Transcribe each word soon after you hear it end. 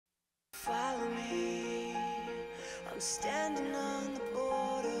standing on the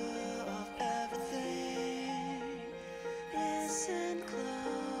border of everything. Listen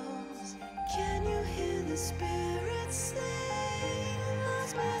close. Can you hear the spirits sing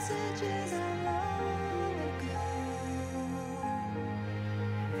lost messages of long ago?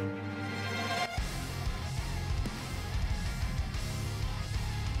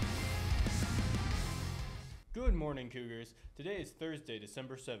 Good morning, Cougars. Today is Thursday,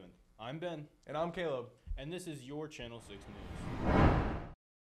 December 7th. I'm Ben. And I'm Caleb. And this is your Channel 6 News.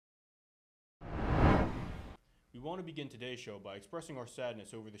 We want to begin today's show by expressing our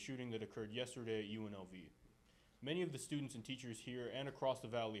sadness over the shooting that occurred yesterday at UNLV. Many of the students and teachers here and across the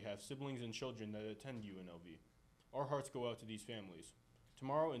valley have siblings and children that attend UNLV. Our hearts go out to these families.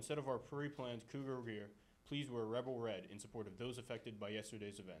 Tomorrow, instead of our pre-planned Cougar gear, please wear Rebel Red in support of those affected by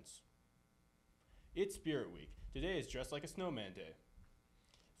yesterday's events. It's Spirit Week. Today is Dressed Like a Snowman Day.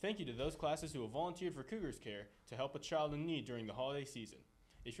 Thank you to those classes who have volunteered for Cougars Care to help a child in need during the holiday season.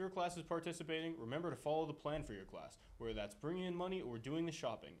 If your class is participating, remember to follow the plan for your class, whether that's bringing in money or doing the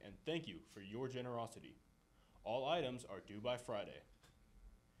shopping, and thank you for your generosity. All items are due by Friday.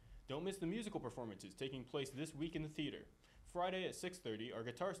 Don't miss the musical performances taking place this week in the theater. Friday at 6:30, our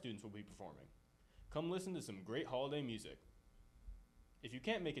guitar students will be performing. Come listen to some great holiday music. If you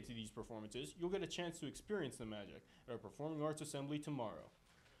can't make it to these performances, you'll get a chance to experience the magic at our Performing Arts Assembly tomorrow.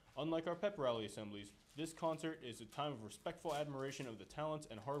 Unlike our pep rally assemblies, this concert is a time of respectful admiration of the talents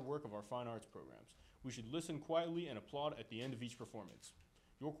and hard work of our fine arts programs. We should listen quietly and applaud at the end of each performance.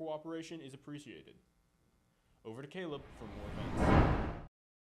 Your cooperation is appreciated. Over to Caleb for more events.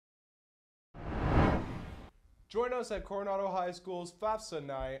 Join us at Coronado High School's FAFSA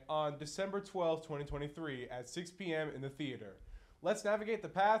night on December 12, 2023 at 6 p.m. in the theater. Let's navigate the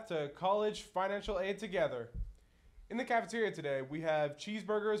path to college financial aid together. In the cafeteria today, we have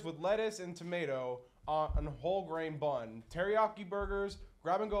cheeseburgers with lettuce and tomato on a whole grain bun, teriyaki burgers,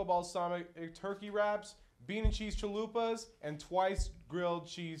 grab-and-go balsamic turkey wraps, bean and cheese chalupas, and twice grilled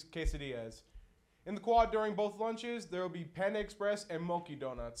cheese quesadillas. In the quad during both lunches, there will be Panda Express and Mochi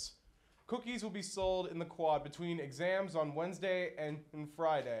Donuts. Cookies will be sold in the quad between exams on Wednesday and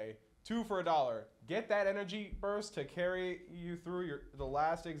Friday. 2 for $1. Get that energy burst to carry you through the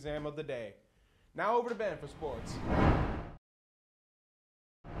last exam of the day. Now over to Ben for sports.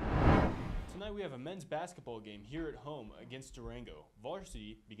 Tonight we have a men's basketball game here at home against Durango.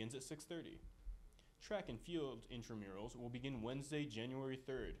 Varsity begins at 6:30. Track and field intramurals will begin Wednesday, January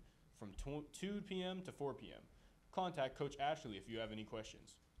 3rd from 2 p.m. to 4 p.m. Contact Coach Ashley if you have any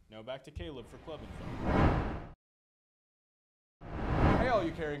questions. Now back to Caleb for club info. Hey all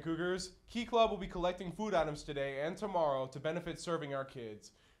you caring Cougars. Key Club will be collecting food items today and tomorrow to benefit serving our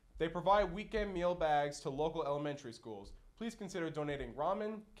kids. They provide weekend meal bags to local elementary schools. Please consider donating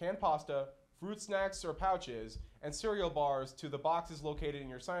ramen, canned pasta, fruit snacks or pouches, and cereal bars to the boxes located in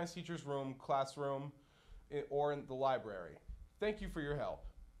your science teacher's room, classroom, or in the library. Thank you for your help.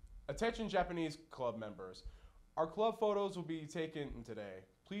 Attention Japanese Club members. Our club photos will be taken today.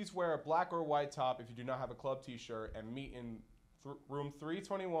 Please wear a black or white top if you do not have a club t-shirt and meet in room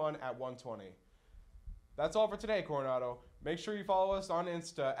 321 at 120. That's all for today, Coronado. Make sure you follow us on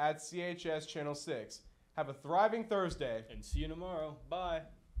Insta at CHS Channel 6. Have a thriving Thursday. And see you tomorrow. Bye.